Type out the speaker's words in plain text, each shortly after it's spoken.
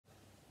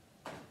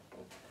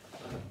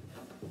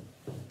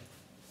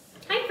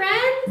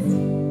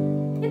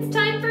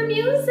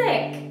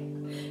music.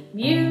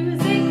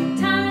 Music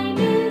time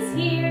is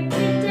here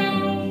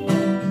today.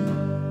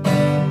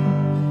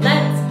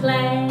 Let's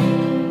play.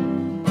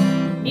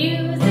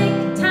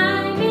 Music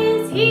time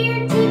is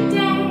here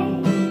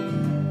today.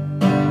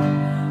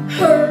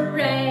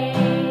 Hooray!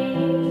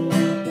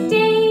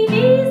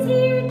 Davey's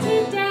here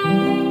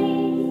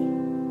today.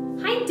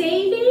 Hi,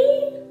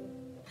 Davey.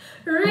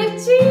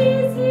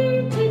 Richie's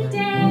here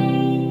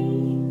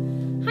today.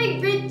 Hi,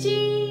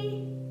 Richie.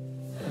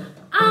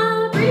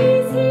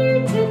 Aubrey's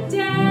here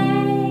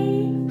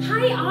today.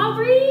 Hi,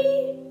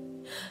 Aubrey.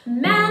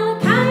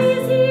 Malachi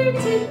is here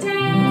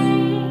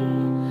today.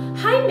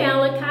 Hi,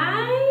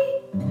 Malachi.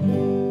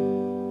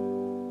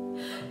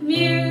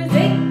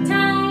 Music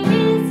time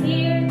is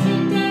here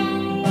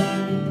today.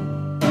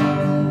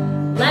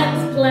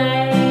 Let's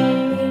play.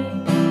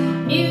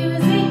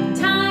 Music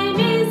time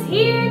is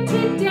here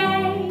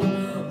today.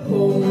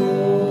 Hooray!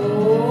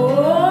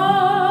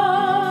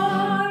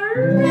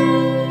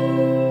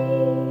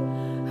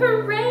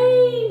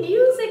 Hooray!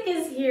 Music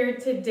is here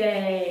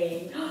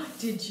today.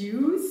 Did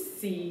you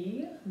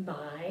see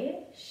my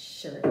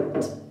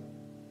shirt?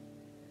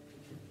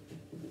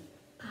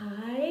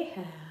 I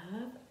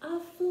have a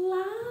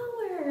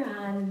flower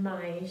on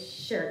my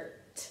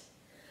shirt.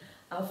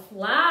 A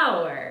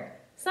flower.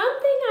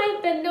 Something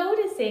I've been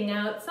noticing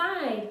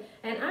outside.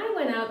 And I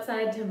went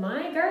outside to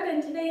my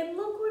garden today and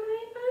look what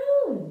I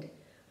found.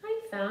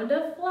 I found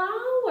a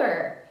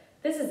flower.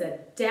 This is a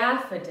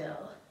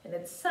daffodil and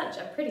it's such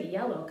a pretty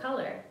yellow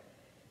color.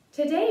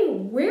 Today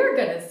we're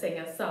gonna sing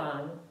a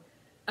song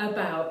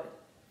about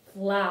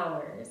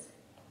flowers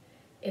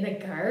in a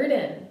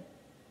garden.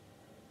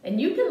 And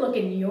you can look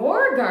in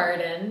your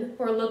garden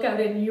or look out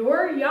in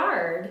your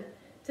yard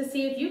to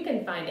see if you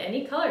can find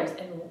any colors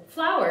and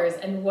flowers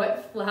and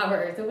what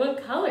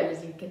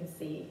colors you can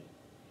see.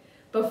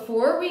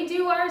 Before we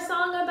do our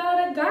song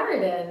about a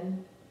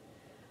garden,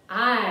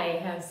 I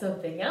have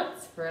something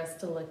else for us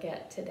to look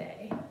at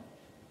today.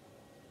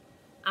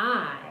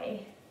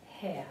 I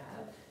have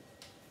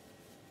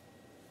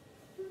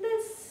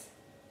this.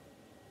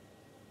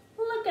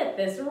 Look at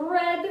this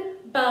red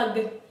bug.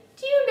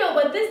 Do you know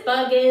what this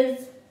bug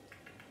is?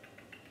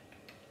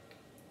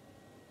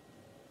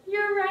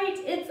 You're right,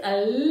 it's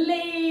a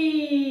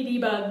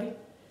ladybug. And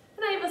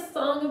I have a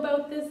song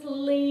about this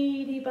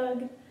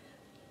ladybug.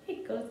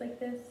 It goes like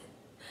this.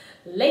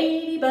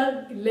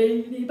 Ladybug,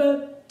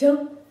 ladybug,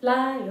 don't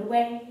fly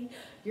away.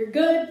 You're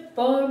good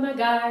for my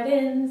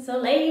garden, so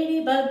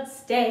ladybug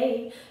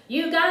stay.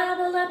 You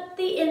gobble up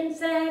the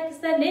insects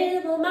that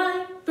nibble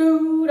my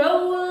food.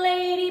 Oh,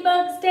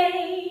 ladybug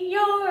stay,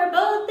 you're a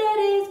bug that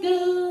is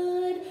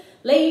good.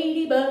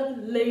 Ladybug,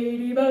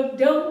 ladybug,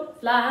 don't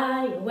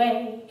fly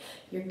away.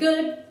 You're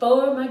good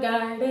for my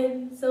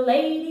garden, so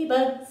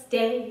ladybug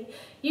stay.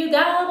 You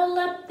gobble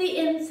up the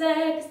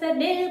insects that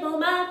nibble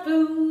my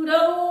food.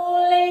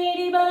 Oh,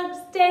 ladybug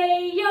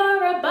stay,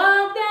 you're a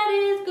bug that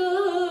is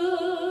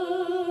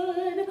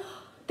good.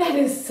 That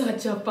is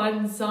such a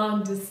fun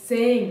song to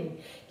sing.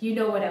 You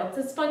know what else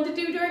is fun to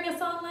do during a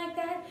song like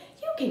that?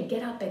 You can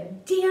get up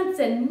and dance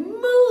and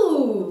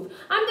move.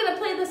 I'm gonna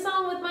play the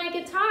song with my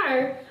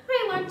guitar.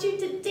 I want you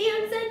to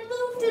dance and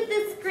move to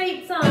this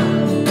great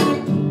song.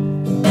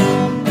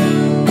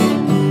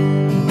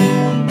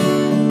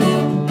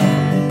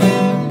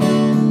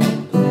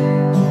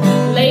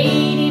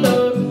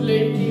 Ladybug,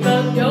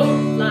 ladybug,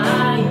 don't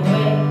fly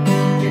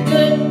away. You're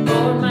good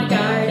for my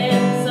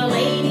garden, so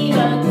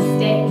ladybug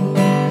stay.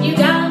 You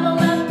gobble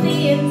up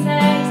the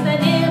insects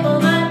that nibble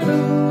my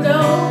fruit.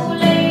 Oh,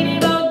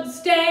 ladybug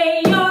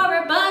stay, you're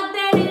a bug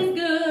that is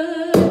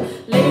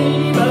good.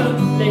 Ladybug,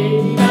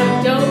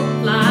 ladybug,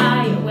 don't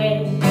fly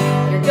away.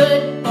 You're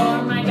good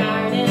for my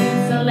garden,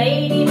 so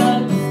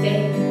ladybug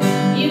stay.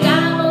 You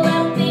gobble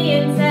up the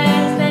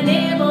insects that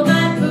nibble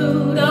my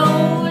food.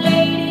 Oh,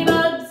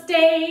 ladybug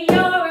stay, you're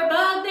a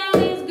bug that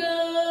is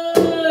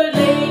good.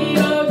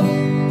 Ladybug,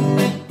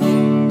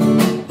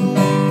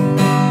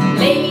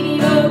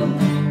 ladybug.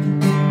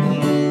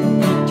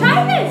 Try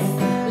this.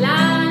 La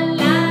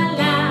la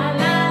la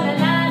la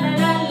la la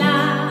la la.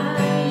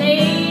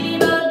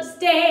 Ladybug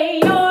stay,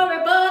 you're a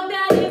bug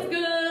that is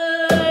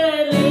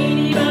good.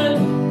 Ladybug.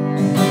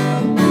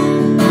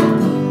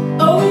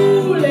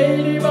 Oh,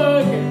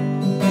 ladybug.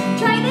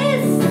 Try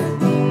this.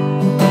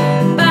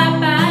 Ba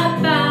ba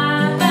ba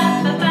ba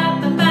ba ba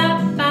ba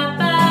ba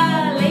ba.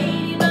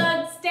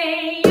 Ladybug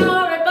stay,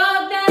 you're a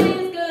bug that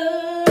is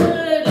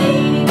good.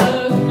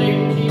 Ladybug,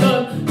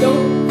 ladybug,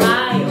 don't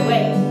fly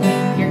away.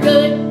 You're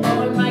good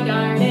for my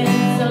garden,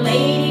 so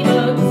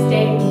ladybug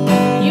stay.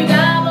 You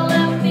gobble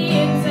up the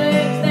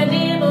insects that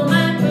nibble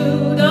my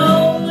food.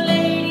 Oh,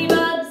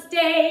 ladybug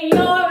stay, you're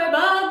a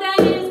bug that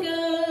is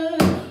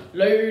good.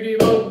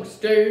 Ladybug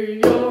stay,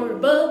 you're a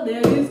bug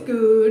that is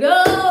good.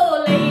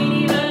 Oh,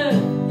 ladybug.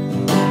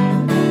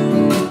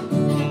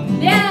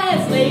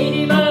 Yes,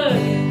 ladybug.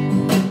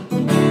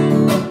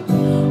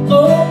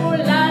 Oh,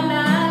 la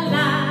la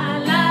la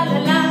la la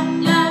la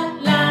la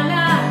la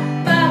la.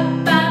 Ba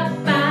ba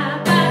ba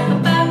ba ba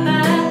ba ba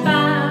ba.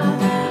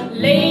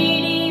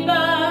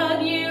 Ladybug,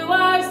 you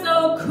are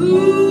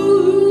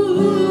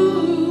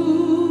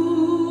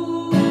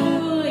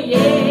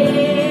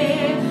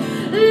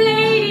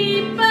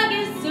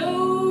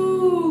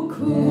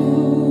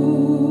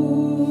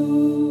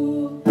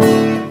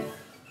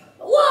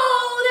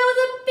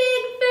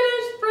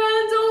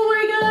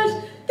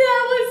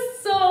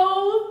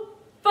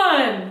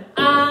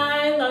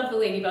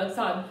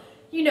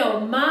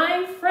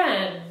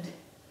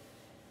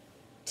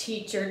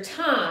teacher,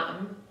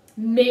 Tom,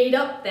 made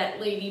up that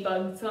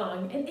ladybug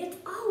song, and it's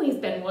always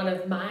been one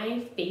of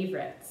my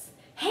favorites.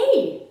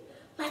 Hey,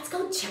 let's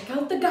go check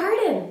out the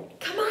garden.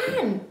 Come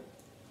on.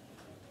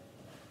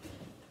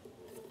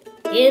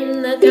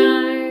 In the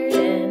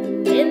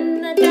garden,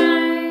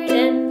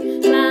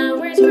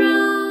 flowers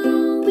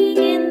growing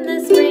in the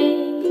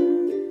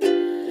spring.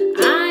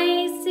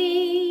 I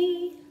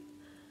see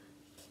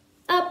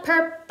a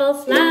purple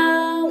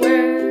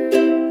flower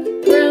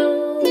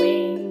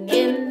growing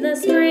in the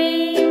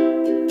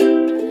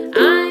spring.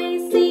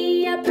 I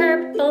see a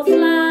purple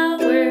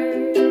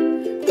flower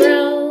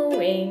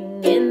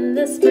growing in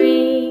the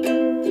spring.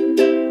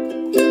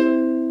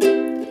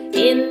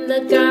 In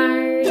the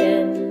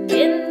garden,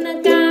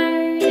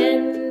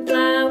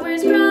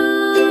 flowers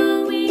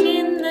growing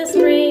in the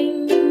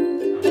spring.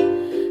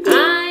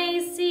 I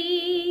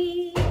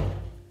see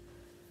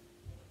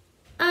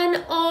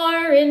an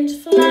orange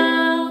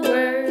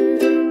flower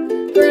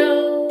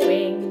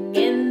growing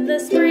in the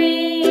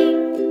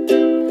spring.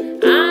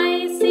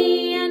 I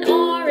see an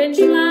orange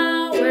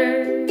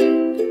flower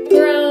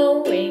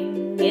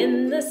growing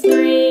in the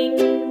spring.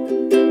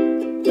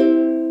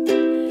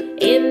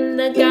 In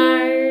the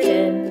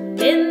garden,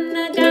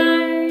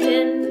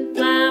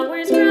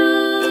 flowers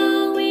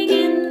growing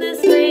in the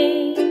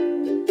spring.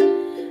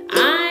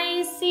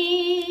 I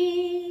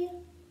see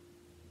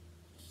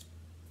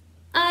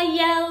a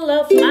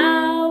yellow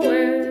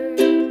flower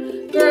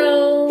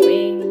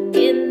growing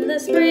in the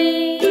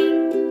spring.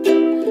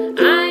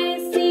 I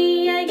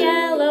see a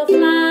yellow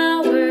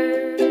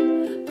flower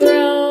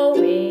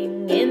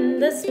growing in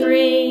the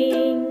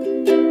spring.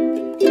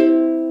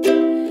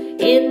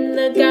 In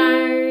the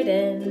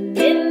garden,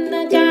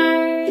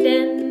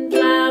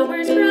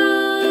 flowers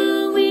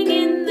growing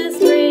in the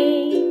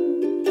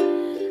spring.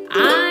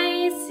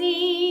 I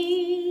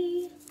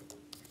see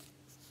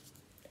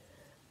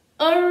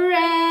a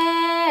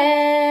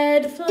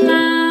red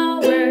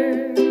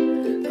flower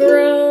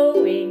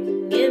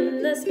growing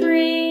in the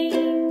spring.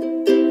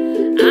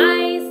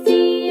 I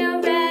see a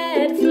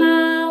red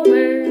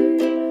flower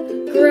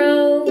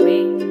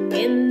growing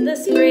in the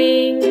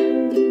spring.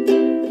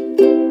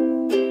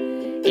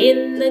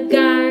 In the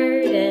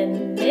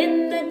garden,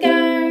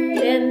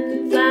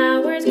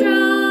 flowers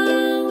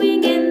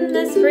growing in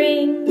the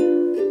spring.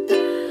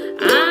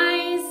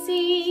 I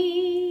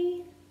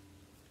see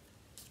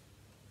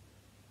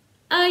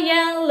a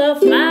yellow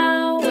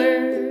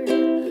flower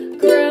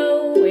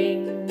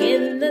growing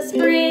in the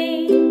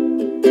spring.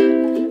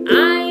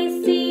 I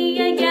see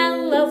a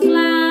yellow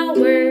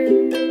flower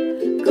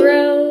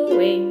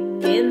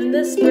growing in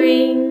the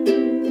spring.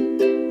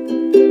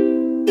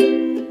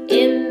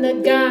 In the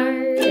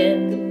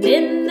garden,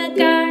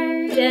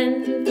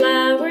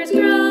 flowers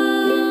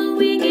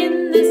growing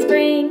in the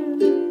spring.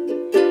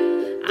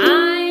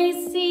 I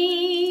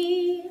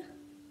see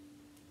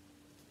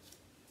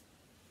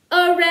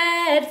a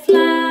red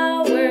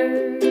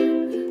flower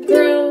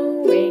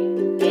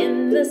growing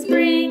in the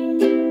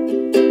spring.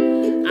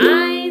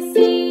 I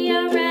see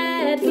a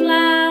red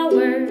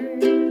flower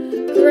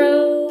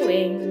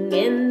growing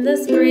in the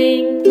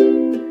spring.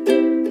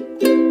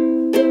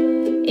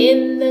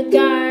 In the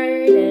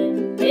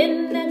garden,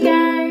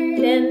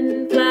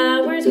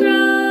 flowers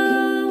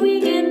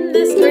growing in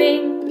the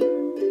spring.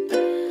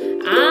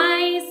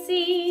 I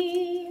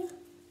see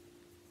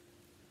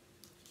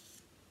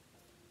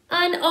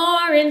an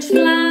orange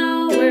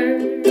flower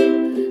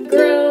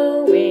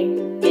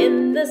growing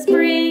in the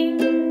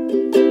spring.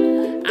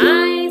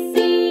 I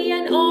see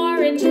an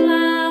orange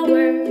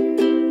flower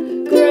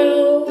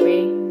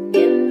growing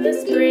in the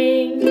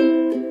spring.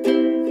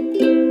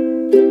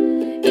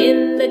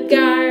 In the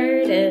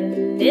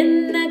garden,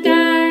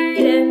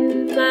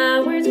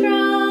 flowers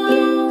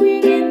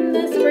growing in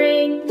the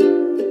spring.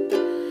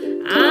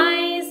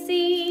 I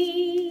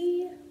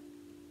see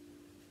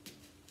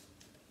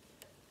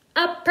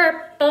a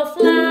purple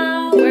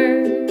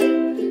flower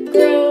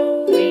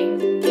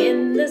growing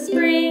in the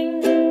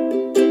spring.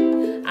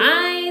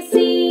 I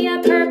see a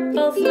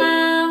purple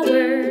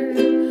flower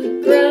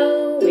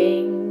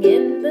growing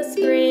in the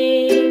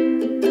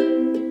spring.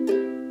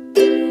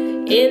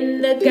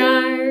 In the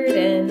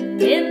garden,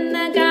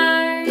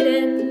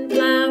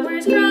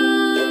 flowers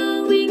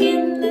growing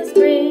in the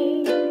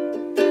spring.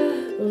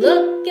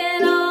 Look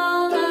at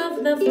all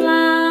of the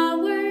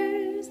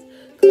flowers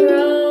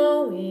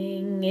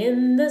growing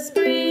in the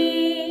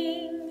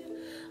spring.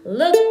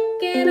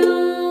 Look at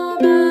all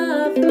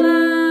the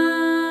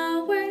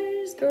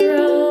flowers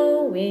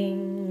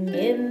growing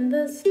in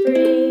the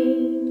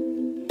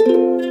spring.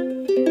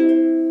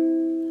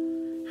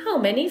 How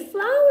many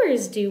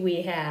flowers do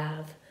we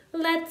have?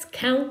 Let's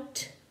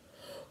count.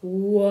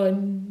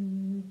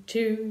 1,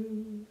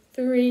 2,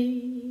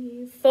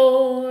 3,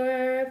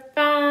 4,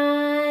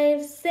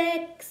 5,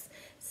 6,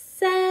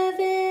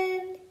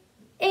 7,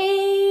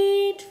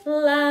 8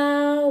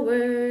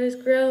 flowers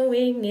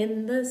growing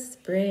in the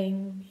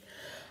spring.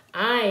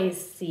 I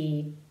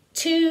see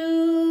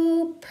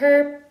 2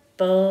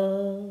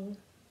 purple,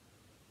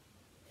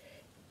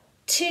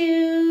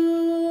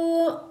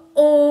 2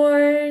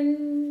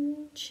 orange,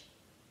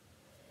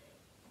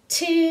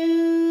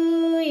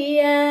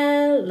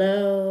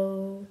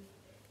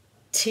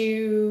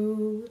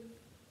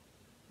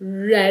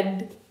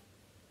 red.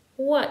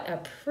 What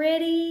a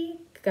pretty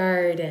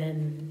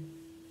garden.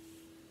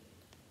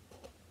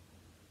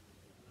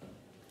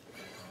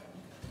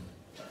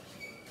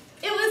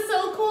 It was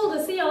so cool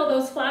to see all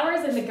those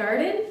flowers in the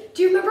garden.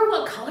 Do you remember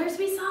what colors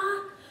we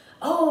saw?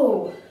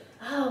 Oh,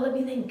 let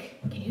me think.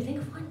 Can you think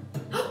of one?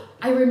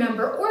 I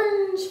remember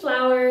orange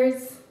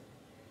flowers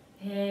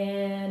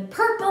and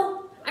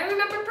purple. I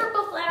remember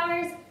purple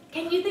flowers.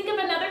 Can you think of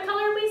another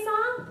color we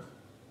saw?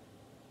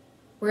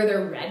 Were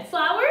there red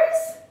flowers?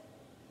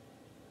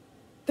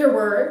 There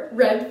were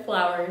red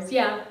flowers,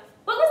 yeah.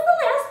 What was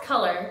the last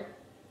color?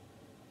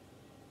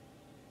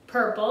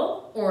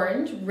 Purple,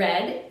 orange,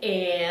 red,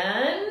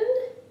 and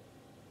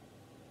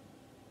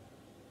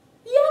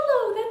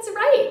yellow, that's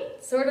right.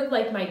 Sort of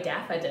like my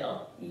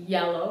daffodil,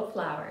 yellow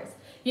flowers.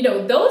 You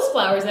know, those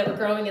flowers that were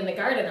growing in the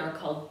garden are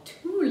called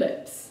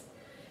tulips.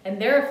 And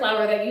they're a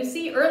flower that you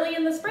see early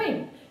in the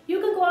spring.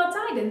 You can go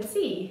outside and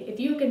see if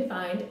you can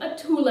find a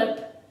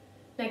tulip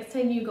next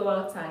time you go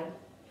outside.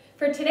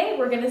 For today,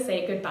 we're gonna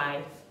say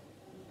goodbye.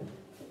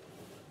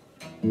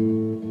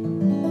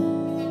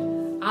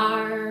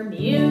 Our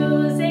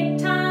music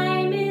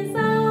time is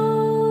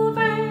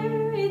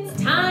over.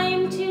 It's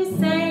time to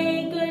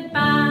say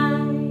goodbye.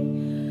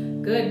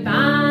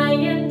 Goodbye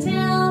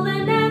until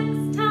the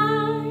next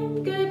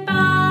time.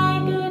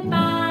 Goodbye,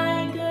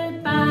 goodbye,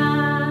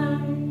 goodbye.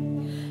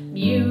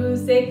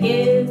 Music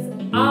is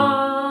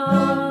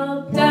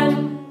all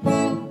done.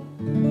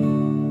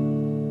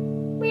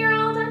 We are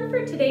all done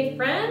for today,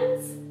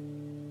 friends.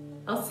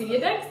 I'll see you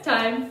next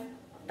time.